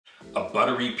A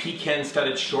buttery pecan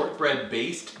studded shortbread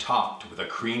based topped with a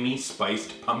creamy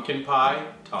spiced pumpkin pie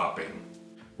topping.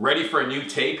 Ready for a new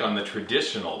take on the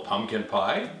traditional pumpkin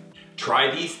pie?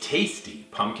 Try these tasty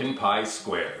pumpkin pie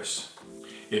squares.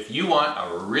 If you want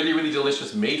a really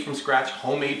delicious made from scratch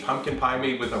homemade pumpkin pie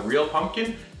made with a real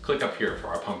pumpkin, click up here for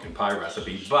our pumpkin pie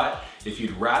recipe. But if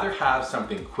you'd rather have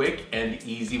something quick and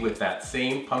easy with that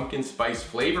same pumpkin spice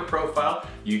flavor profile,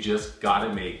 you just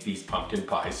gotta make these pumpkin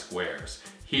pie squares.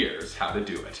 Here's how to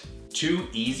do it. 2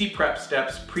 easy prep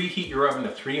steps. Preheat your oven to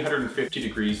 350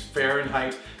 degrees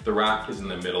Fahrenheit. The rack is in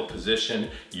the middle position.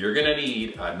 You're gonna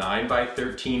need a 9 by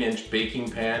 13 inch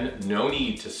baking pan. No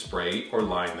need to spray or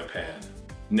line the pan.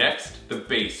 Next, the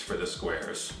base for the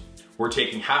squares. We're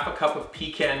taking half a cup of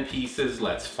pecan pieces.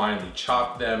 Let's finely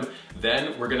chop them.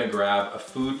 Then we're gonna grab a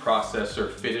food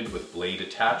processor fitted with blade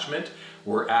attachment.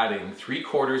 We're adding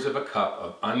 3/4 of a cup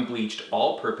of unbleached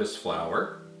all-purpose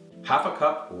flour, half a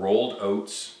cup rolled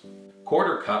oats,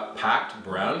 1/4 cup packed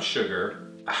brown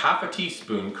sugar, a half a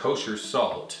teaspoon kosher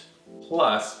salt,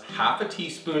 plus half a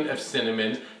teaspoon of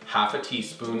cinnamon, half a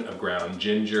teaspoon of ground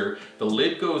ginger. The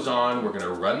lid goes on. We're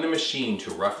gonna run the machine to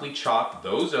roughly chop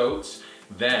those oats.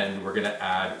 Then we're gonna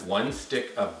add 1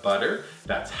 stick of butter.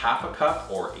 That's half a cup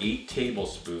or 8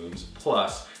 tablespoons,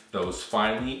 plus those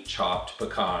finely chopped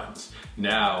pecans.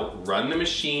 Now run the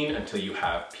machine until you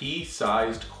have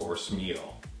pea-sized coarse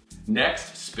meal.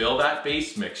 Next, spill that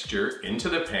base mixture into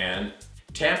the pan.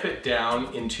 Tamp it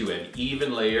down into an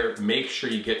even layer. Make sure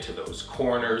you get to those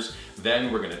corners.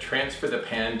 Then we're gonna transfer the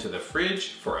pan to the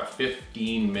fridge for a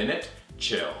 15-minute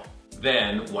chill.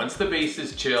 Then, once the base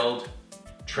is chilled,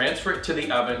 transfer it to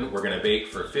the oven. We're gonna bake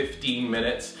for 15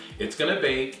 minutes. It's gonna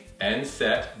bake and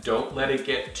set. Don't let it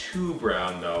get too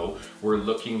brown though. We're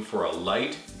looking for a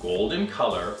light golden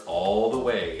color all the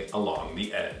way along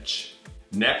the edge.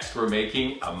 Next, we're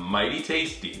making a mighty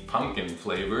tasty pumpkin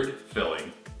flavored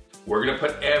filling. We're gonna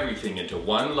put everything into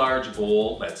one large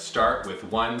bowl. Let's start with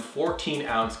 1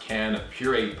 14-ounce can of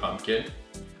pureed pumpkin,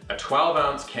 a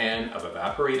 12-ounce can of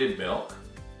evaporated milk,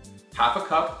 half a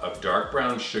cup of dark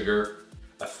brown sugar,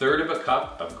 1/3 of a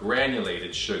cup of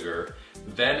granulated sugar,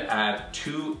 then add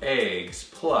 2 eggs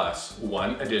plus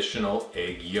 1 additional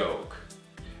egg yolk.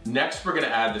 Next, we're gonna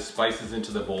add the spices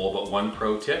into the bowl, but 1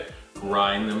 pro tip,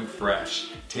 grind them fresh.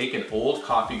 Take an old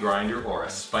coffee grinder or a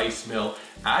spice mill,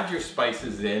 add your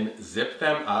spices in, zip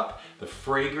them up. The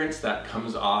fragrance that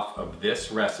comes off of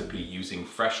this recipe using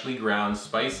freshly ground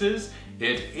spices,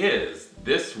 it is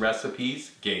this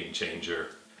recipe's game changer.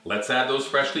 Let's add those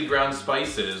freshly ground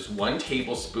spices, 1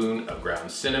 tablespoon of ground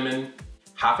cinnamon,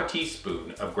 half a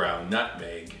teaspoon of ground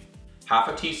nutmeg, half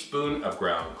a teaspoon of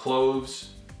ground cloves,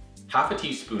 half a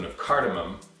teaspoon of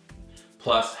cardamom,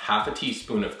 plus half a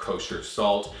teaspoon of kosher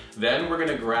salt. Then we're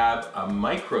gonna grab a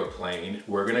microplane.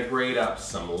 We're gonna grate up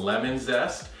some lemon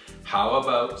zest. How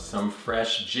about some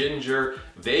fresh ginger?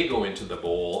 They go into the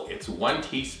bowl. It's 1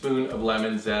 teaspoon of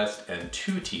lemon zest and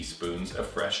 2 teaspoons of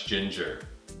fresh ginger.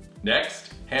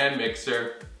 Next, hand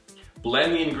mixer.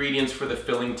 Blend the ingredients for the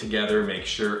filling together. Make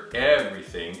sure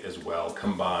everything is well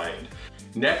combined.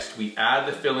 Next, we add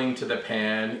the filling to the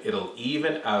pan. It'll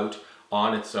even out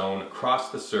on its own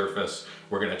across the surface.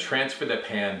 We're gonna transfer the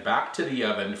pan back to the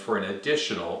oven for an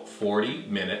additional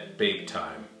 40-minute bake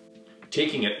time.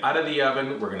 Taking it out of the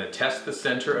oven, we're gonna test the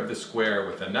center of the square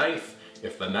with a knife.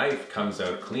 If the knife comes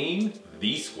out clean,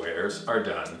 these squares are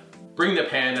done. Bring the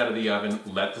pan out of the oven,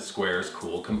 let the squares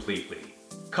cool completely.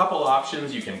 Couple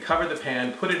options, you can cover the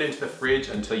pan, put it into the fridge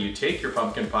until you take your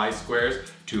pumpkin pie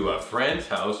squares to a friend's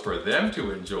house for them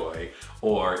to enjoy.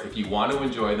 Or if you want to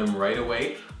enjoy them right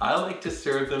away, I like to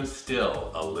serve them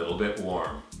still a little bit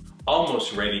warm.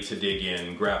 Almost ready to dig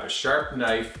in, grab a sharp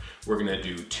knife. We're gonna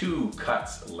do 2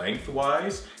 cuts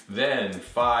lengthwise, then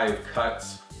 5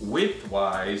 cuts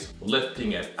widthwise,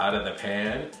 lifting it out of the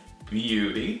pan.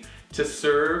 Beauty. To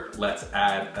serve, let's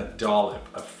add a dollop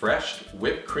of fresh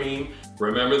whipped cream.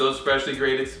 Remember those freshly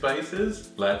grated spices?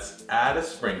 Let's add a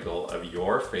sprinkle of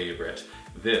your favorite.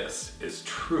 This is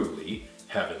truly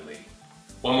heavenly.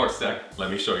 One more sec,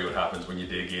 let me show you what happens when you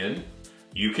dig in.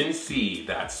 You can see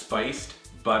that spiced,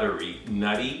 buttery,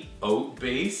 nutty oat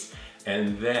base,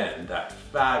 and then that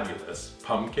fabulous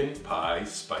pumpkin pie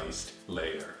spiced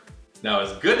layer. Now,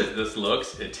 as good as this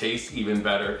looks, it tastes even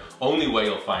better. Only way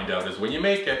you'll find out is when you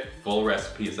make it. Full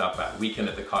recipe is up at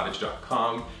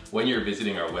weekendatthecottage.com. When you're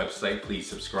visiting our website, please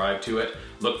subscribe to it.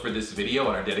 Look for this video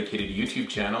on our dedicated YouTube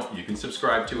channel. You can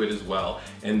subscribe to it as well.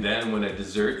 And then when a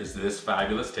dessert is this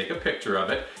fabulous, take a picture of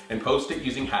it and post it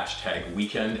using hashtag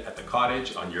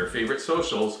weekendatthecottage on your favorite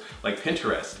socials like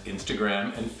Pinterest,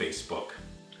 Instagram, and Facebook.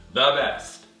 The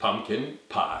best pumpkin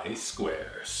pie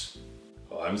squares.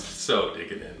 Oh, I'm so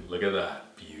digging in. Look at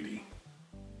that beauty.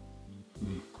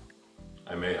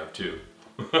 I may have 2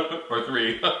 or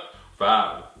 3.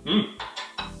 Wow.